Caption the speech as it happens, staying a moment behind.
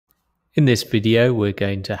In this video, we're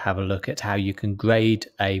going to have a look at how you can grade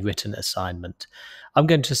a written assignment. I'm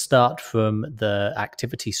going to start from the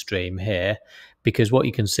activity stream here, because what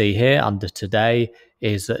you can see here under today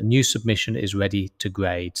is that a new submission is ready to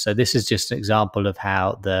grade. So this is just an example of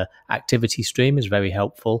how the activity stream is very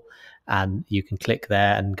helpful, and you can click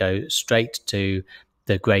there and go straight to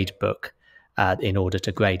the grade book in order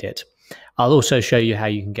to grade it. I'll also show you how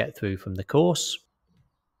you can get through from the course.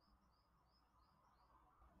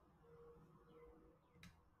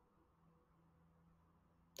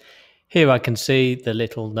 Here I can see the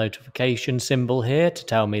little notification symbol here to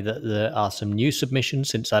tell me that there are some new submissions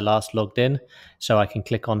since I last logged in. So I can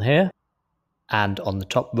click on here, and on the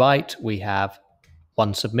top right we have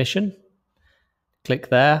one submission. Click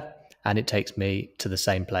there and it takes me to the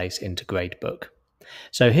same place, into Gradebook.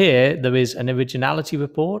 So here there is an originality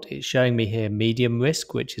report. It's showing me here medium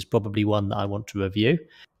risk, which is probably one that I want to review.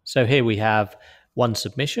 So here we have one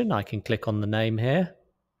submission. I can click on the name here.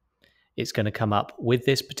 It's going to come up with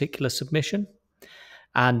this particular submission.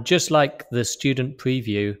 And just like the student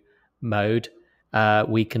preview mode,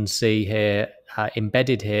 we can see here,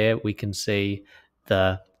 embedded here, we can see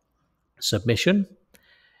the submission.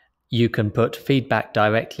 You can put feedback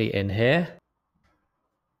directly in here.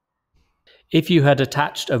 If you had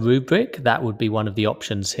attached a rubric, that would be one of the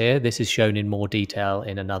options here. This is shown in more detail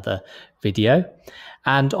in another video.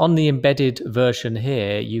 And on the embedded version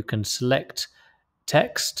here, you can select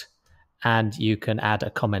text and you can add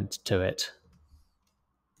a comment to it.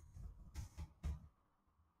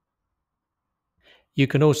 You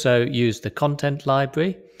can also use the content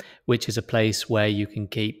library, which is a place where you can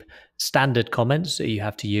keep standard comments that you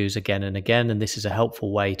have to use again and again. And this is a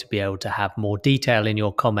helpful way to be able to have more detail in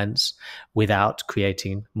your comments without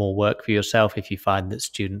creating more work for yourself if you find that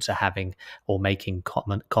students are having or making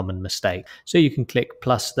common mistakes. So you can click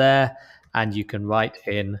plus there and you can write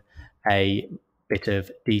in a bit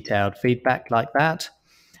of detailed feedback like that.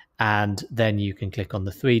 And then you can click on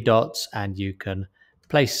the three dots and you can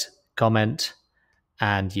place comment,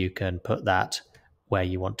 and you can put that where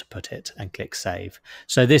you want to put it and click save.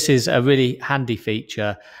 So this is a really handy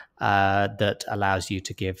feature that allows you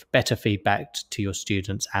to give better feedback to your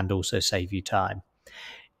students and also save you time.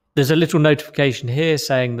 There's a little notification here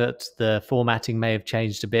saying that the formatting may have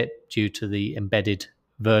changed a bit due to the embedded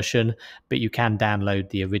version, but you can download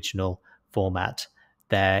the original format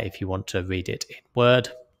there if you want to read it in Word.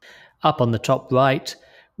 Up on the top right,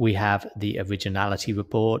 we have the originality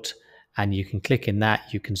report, and you can click in that.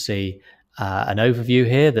 You can see an overview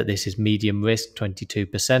here that this is medium risk,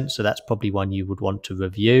 22%. So that's probably one you would want to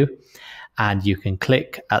review. And you can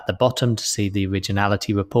click at the bottom to see the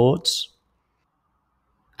originality reports.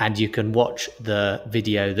 And you can watch the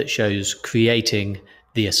video that shows creating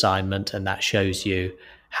the assignment, and that shows you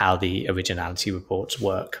how the originality reports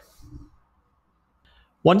work.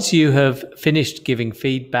 Once you have finished giving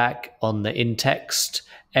feedback on the in-text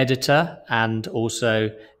editor and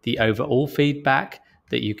also the overall feedback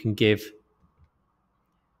that you can give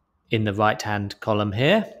in the right-hand column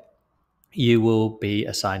here, you will be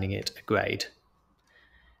assigning it a grade.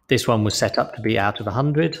 This one was set up to be out of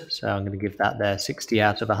 100, so I'm going to give that there 60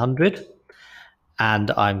 out of 100.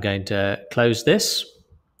 And I'm going to close this,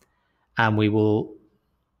 and we will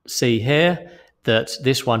see here that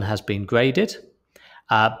this one has been graded.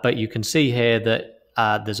 But you can see here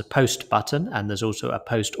that there's a post button, and there's also a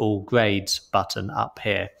post all grades button up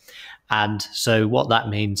here. And so what that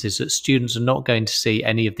means is that students are not going to see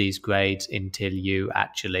any of these grades until you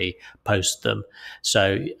actually post them.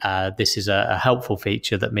 So this is a helpful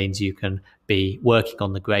feature that means you can be working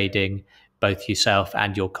on the grading, both yourself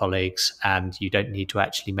and your colleagues, and you don't need to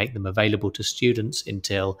actually make them available to students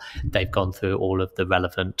until they've gone through all of the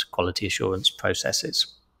relevant quality assurance processes.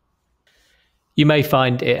 You may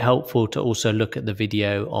find it helpful to also look at the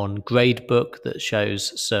video on Gradebook that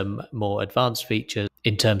shows some more advanced features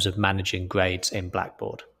in terms of managing grades in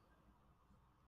Blackboard.